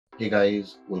Hey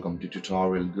guys, welcome to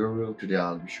Tutorial Guru. Today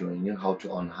I'll be showing you how to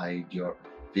unhide your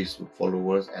Facebook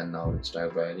followers, and now let's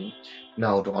dive right in.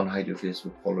 Now to unhide your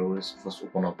Facebook followers, first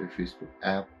open up your Facebook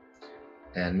app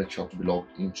and make sure to be logged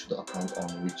into the account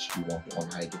on which you want to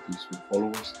unhide your Facebook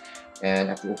followers. And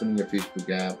after opening your Facebook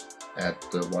app, at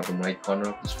the bottom right corner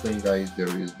of the screen, guys, there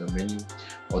is the menu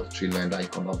or the three-line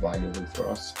icon available for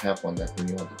us. Tap on that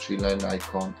menu or the three-line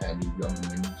icon and you'll be on the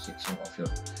menu section of your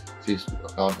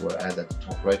Facebook account, whereas at the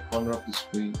top right corner of the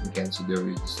screen you can see there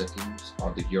is the settings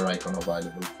or the gear icon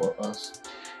available for us.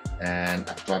 And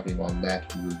after tapping on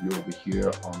that, we will be over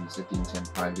here on the settings and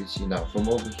privacy. Now from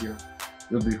over here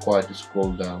you'll be required to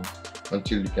scroll down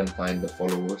until you can find the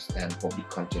followers and public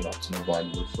content option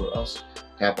available for us.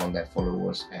 Tap on that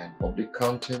followers and public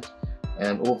content,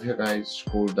 and over here guys,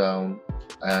 scroll down,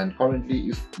 and currently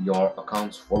if your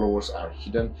account's followers are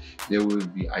hidden, they will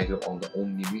be either on the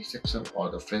only me section or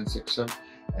the friends section,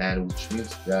 and which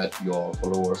means that your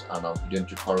followers are now hidden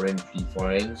to currently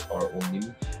friends or only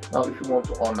me. Now if you want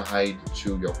to unhide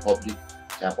to your public,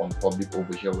 tap on public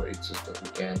over here where it says that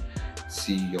you can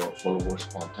see your followers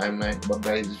on timeline. But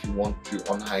guys, if you want to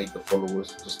unhide the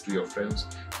followers just to your friends,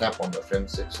 tap on the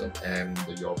friends section and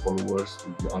your followers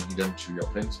will be unhidden to your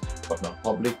friends but not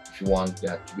public. If you want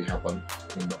that to be happen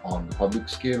on the public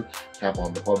scale, tap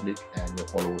on the public and your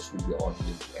followers will be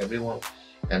unhidden to everyone.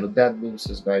 And with that being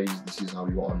said guys, this is how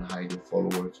you unhide your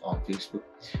followers on Facebook.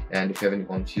 And if you have any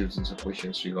confusions or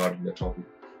questions regarding the topic,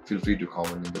 feel free to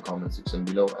comment in the comment section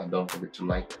below, and don't forget to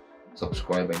like,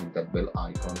 subscribe and hit that bell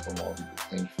icon for more videos.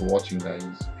 Thank you for watching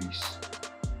guys. Peace.